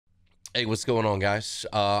Hey, what's going on, guys?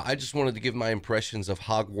 I just wanted to give my impressions of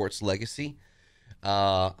Hogwarts Legacy.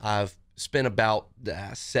 I've spent about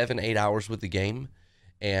 7, 8 hours with the game,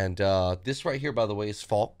 and this right here, by the way, is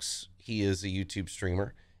Fox. He is a YouTube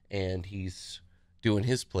streamer, and he's doing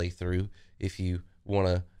his playthrough. If you want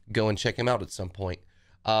to go and check him out at some point,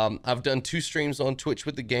 I've done 2 streams on Twitch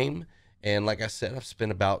with the game, and like I said, I've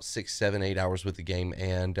spent about 6, 7, 8 hours with the game,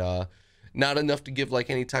 and not enough to give like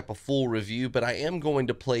any type of full review, but I am going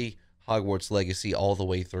to play Hogwarts Legacy all the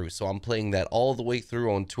way through. So I'm playing that all the way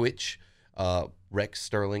through on Twitch, Rex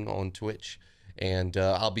Sterling on Twitch, and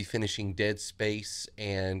I'll be finishing Dead Space,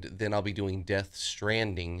 and then I'll be doing Death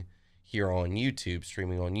Stranding here on YouTube,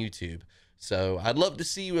 streaming on YouTube. So I'd love to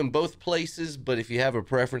see you in both places, but if you have a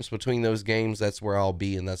preference between those games, that's where I'll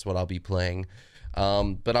be, and that's what I'll be playing.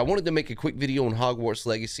 But I wanted to make a quick video on Hogwarts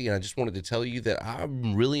Legacy, and I just wanted to tell you that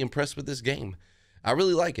I'm really impressed with this game. I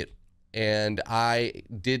really like it, and I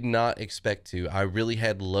did not expect to. I really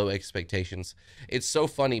had low expectations. It's so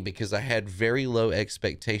funny because I had very low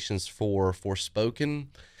expectations for Forspoken,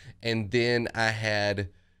 and then I had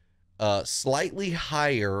slightly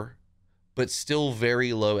higher, but still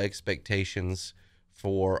very low expectations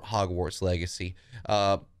for Hogwarts Legacy.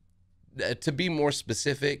 To be more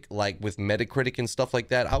specific, like with Metacritic and stuff like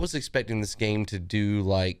that, I was expecting this game to do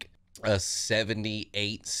like a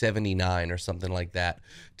 78, 79 or something like that.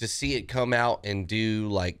 To see it come out and do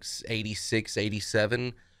like 86,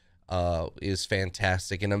 87 is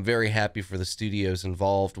fantastic. And I'm very happy for the studios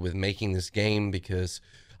involved with making this game, because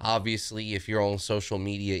obviously if you're on social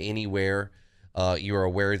media anywhere, you're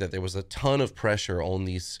aware that there was a ton of pressure on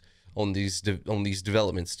these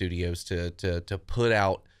development studios to put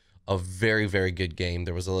out a very, very good game.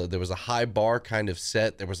 There was a high bar kind of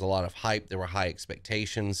set. There was a lot of hype. There were high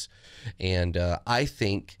expectations, and I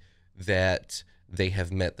think that they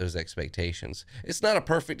have met those expectations. It's not a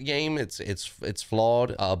perfect game. It's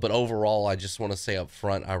flawed, but overall, I just want to say up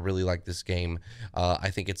front, I really like this game.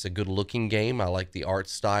 I think it's a good looking game. I like the art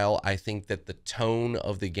style. I think that the tone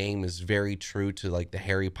of the game is very true to like the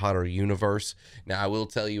Harry Potter universe. Now, I will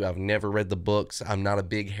tell you, I've never read the books. I'm not a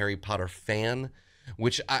big Harry Potter fan,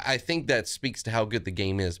 which I think that speaks to how good the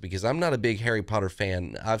game is, because I'm not a big Harry Potter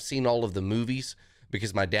fan. I've seen all of the movies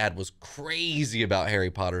because my dad was crazy about Harry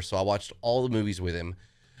Potter, so I watched all the movies with him,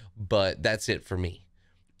 but that's it for me.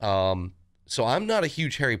 So I'm not a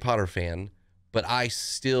huge Harry Potter fan, but I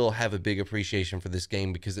still have a big appreciation for this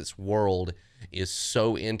game because its world is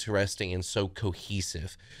so interesting and so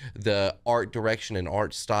cohesive. The art direction and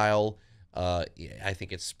art style, I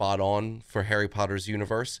think it's spot on for Harry Potter's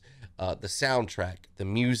universe. The soundtrack, the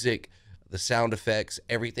music, the sound effects,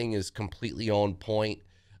 everything is completely on point.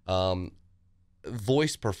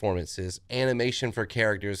 Voice performances, animation for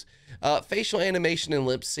characters, facial animation and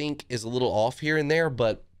lip sync is a little off here and there,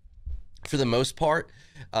 but for the most part,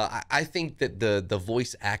 I think that the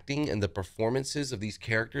voice acting and the performances of these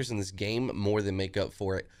characters in this game more than make up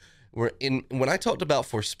for it. When I talked about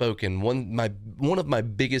Forspoken, one of my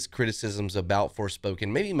biggest criticisms about Forspoken,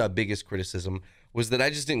 maybe my biggest criticism, was that I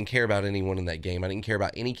just didn't care about anyone in that game. I didn't care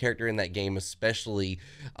about any character in that game, especially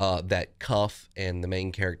that Cuff and the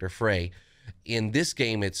main character Frey. In this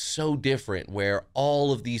game, it's so different, where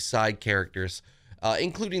all of these side characters,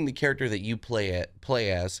 including the character that you play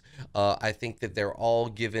as, I think that they're all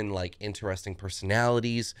given like interesting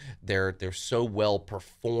personalities. They're so well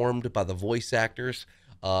performed by the voice actors.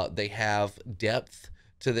 They have depth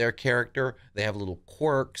to their character. They have little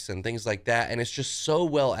quirks and things like that, and it's just so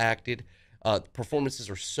well acted. Performances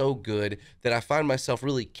are so good that I find myself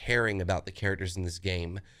really caring about the characters in this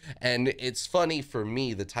game. And it's funny for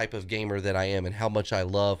me, the type of gamer that I am and how much I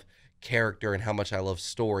love character and how much I love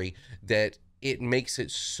story, that it makes it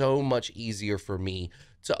so much easier for me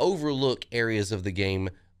to overlook areas of the game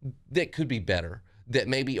that could be better, that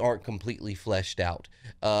maybe aren't completely fleshed out.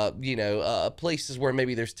 Places where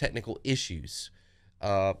maybe there's technical issues.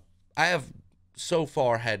 I have so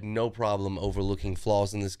far had no problem overlooking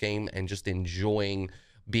flaws in this game and just enjoying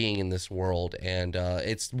being in this world. And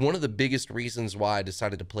it's one of the biggest reasons why I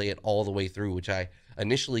decided to play it all the way through, which I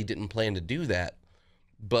initially didn't plan to do that.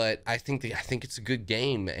 But I think it's a good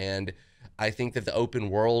game, and I think that the open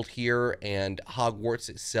world here and Hogwarts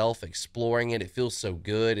itself, exploring it, it feels so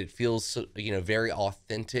good. It feels so, very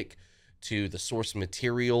authentic to the source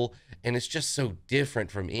material, and it's just so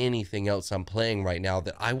different from anything else I'm playing right now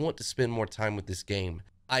that I want to spend more time with this game.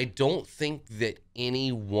 I don't think that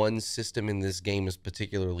any one system in this game is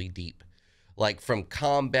particularly deep. Like from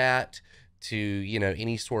combat to,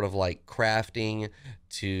 any sort of like crafting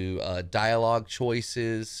to dialogue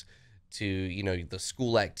choices to, the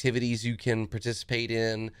school activities you can participate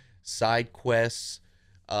in, side quests.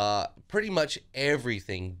 Pretty much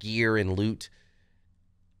everything, gear and loot.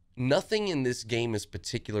 Nothing in this game is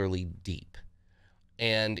particularly deep.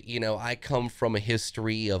 And, you know, I come from a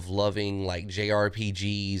history of loving like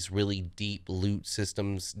JRPGs, really deep loot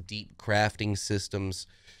systems, deep crafting systems,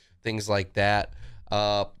 things like that.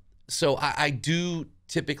 So I do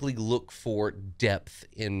typically look for depth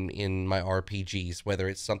in my RPGs, whether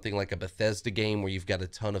it's something like a Bethesda game where you've got a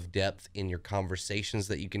ton of depth in your conversations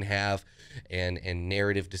that you can have and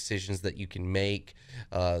narrative decisions that you can make,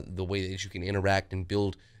 the way that you can interact and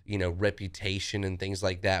build, you know, reputation and things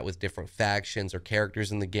like that with different factions or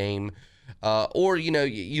characters in the game. Or you know,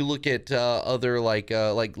 you look at other like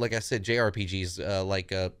I said,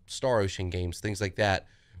 JRPGs, Star Ocean games, things like that,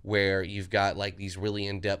 where you've got like these really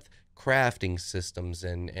in-depth crafting systems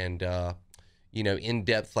and you know,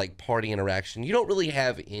 in-depth like party interaction. You don't really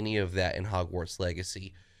have any of that in Hogwarts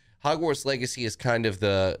Legacy. Hogwarts Legacy is kind of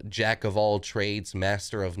the jack of all trades,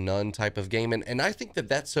 master of none type of game, and I think that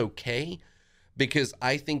that's okay, because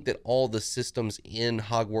I think that all the systems in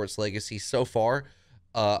Hogwarts Legacy so far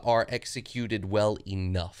are executed well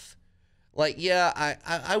enough. Like, yeah,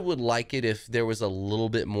 I would like it if there was a little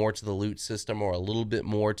bit more to the loot system, or a little bit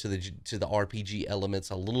more to the RPG elements,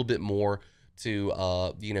 a little bit more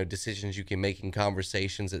to you know, decisions you can make in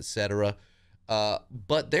conversations, etc.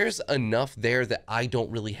 But there's enough there that I don't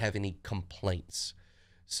really have any complaints.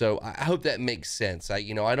 So I hope that makes sense.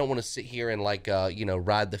 You know, I don't want to sit here and like you know,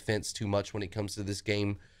 ride the fence too much when it comes to this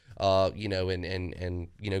game. You know, and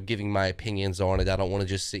you know, giving my opinions on it. I don't want to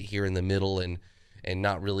just sit here in the middle and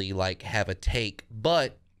not really like have a take.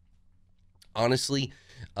 But honestly,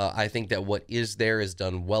 I think that what is there is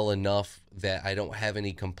done well enough that I don't have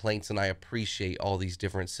any complaints, and I appreciate all these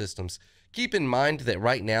different systems. Keep in mind that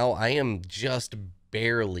right now I am just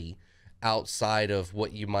barely outside of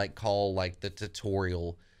what you might call like the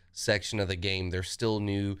tutorial section of the game. They're still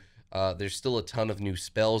new. There's still a ton of new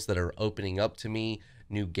spells that are opening up to me,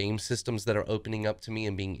 new game systems that are opening up to me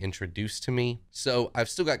and being introduced to me. So I've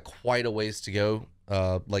still got quite a ways to go,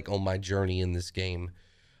 like on my journey in this game.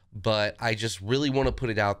 But I just really want to put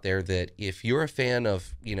it out there that if you're a fan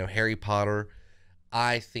of, you know, Harry Potter,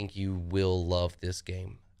 I think you will love this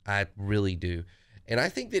game. I really do. And I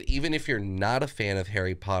think that even if you're not a fan of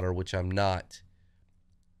Harry Potter, which I'm not,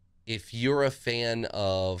 if you're a fan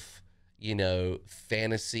of, you know,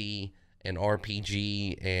 fantasy and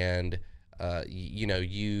RPG and you know,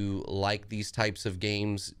 you like these types of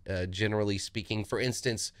games, generally speaking. For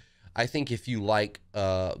instance, I think if you like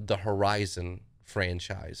the Horizon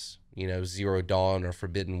franchise, you know, Zero Dawn or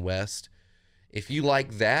Forbidden West, if you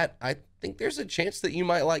like that, I think there's a chance that you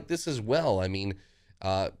might like this as well. I mean,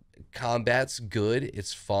 combat's good,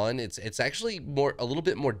 it's fun, it's actually a little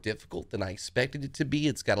bit more difficult than I expected it to be.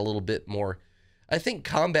 It's got a little bit more, I think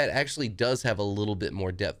combat actually does have a little bit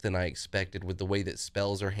more depth than I expected with the way that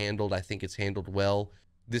spells are handled. I think it's handled well.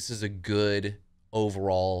 This is a good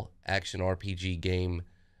overall action RPG game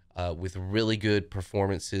with really good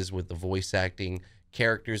performances, with the voice acting,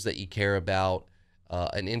 characters that you care about,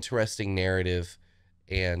 an interesting narrative.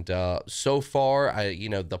 And so far, you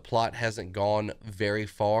know, the plot hasn't gone very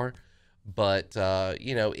far, but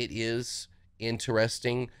you know, it is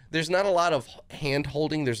interesting. There's not a lot of hand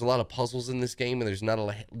holding. There's a lot of puzzles in this game, and there's not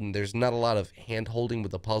a lot of hand holding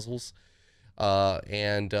with the puzzles.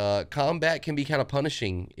 And combat can be kind of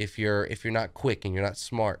punishing if you're not quick and you're not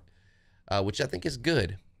smart, which I think is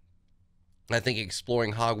good. I think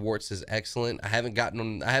exploring Hogwarts is excellent. I haven't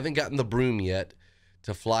gotten the broom yet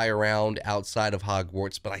to fly around outside of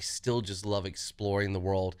Hogwarts, but I still just love exploring the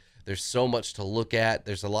world. There's so much to look at.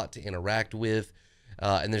 There's a lot to interact with.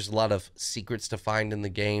 And there's a lot of secrets to find in the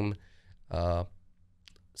game.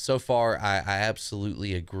 So far, I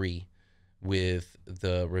absolutely agree with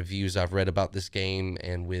the reviews I've read about this game,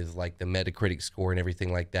 and with like the Metacritic score and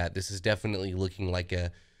everything like that. This is definitely looking like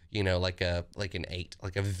a, you know, like an 8,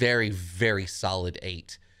 like a very, very solid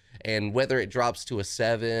 8. And whether it drops to a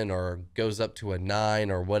 7 or goes up to a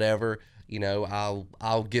 9 or whatever, you know,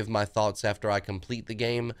 I'll give my thoughts after I complete the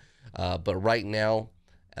game. But right now,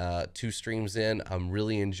 2 streams in, I'm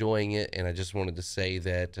really enjoying it, and I just wanted to say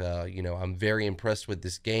that you know, I'm very impressed with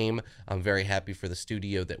this game. I'm very happy for the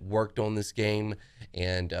studio that worked on this game,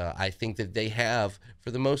 and I think that they have,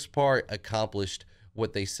 for the most part, accomplished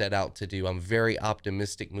what they set out to do. I'm very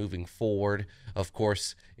optimistic moving forward. Of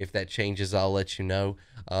course, if that changes, I'll let you know.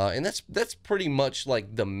 And that's pretty much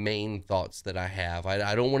like the main thoughts that I have.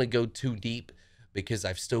 I don't want to go too deep, because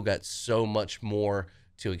I've still got so much more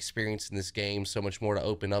to experience in this game, so much more to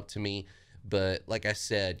open up to me. But like I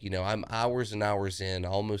said, you know, I'm hours and hours in,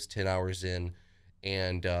 almost 10 hours in,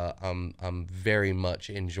 and I'm very much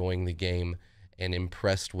enjoying the game. and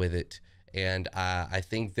impressed with it. And I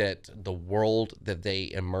think that the world that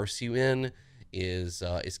they immerse you in is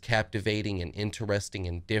captivating and interesting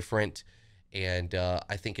and different. And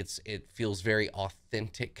I think it feels very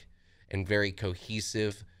authentic and very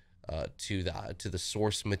cohesive to the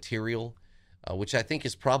source material, which I think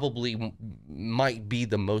is probably might be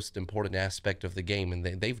the most important aspect of the game, and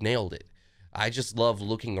they've nailed it. I just love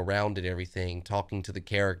looking around at everything, talking to the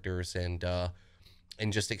characters, and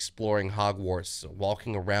just exploring Hogwarts,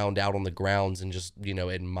 walking around out on the grounds, and just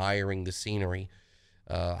admiring the scenery.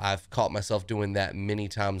 I've caught myself doing that many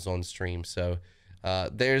times on stream. So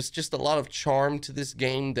there's just a lot of charm to this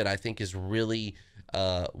game that I think is really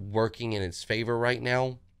working in its favor right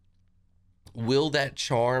now. Will that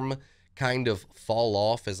charm kind of fall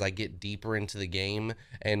off as I get deeper into the game?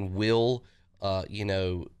 And will,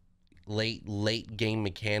 late game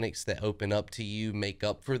mechanics that open up to you make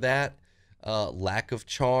up for that lack of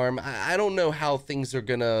charm? I don't know how things are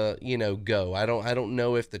gonna go. I don't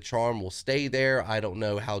know if the charm will stay there. I don't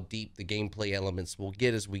know how deep the gameplay elements will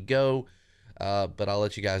get as we go, but I'll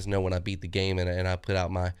let you guys know when I beat the game and I put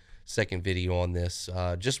out my second video on this.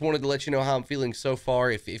 Just wanted to let you know how I'm feeling so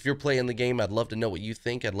far. If you're playing the game, I'd love to know what you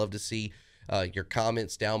think. I'd love to see your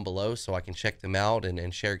comments down below so I can check them out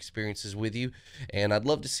and share experiences with you. And I'd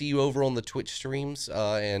love to see you over on the Twitch streams.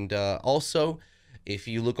 And also, if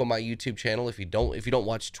you look on my YouTube channel, if you don't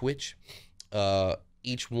watch Twitch,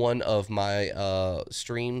 each one of my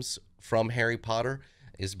streams from Harry Potter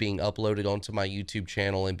is being uploaded onto my YouTube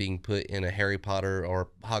channel and being put in a Harry Potter or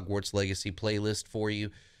Hogwarts Legacy playlist for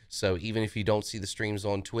you. So even if you don't see the streams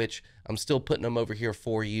on Twitch, I'm still putting them over here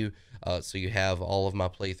for you. So you have all of my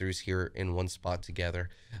playthroughs here in one spot together.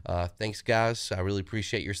 Thanks, guys. I really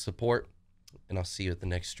appreciate your support, and I'll see you at the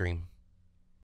next stream.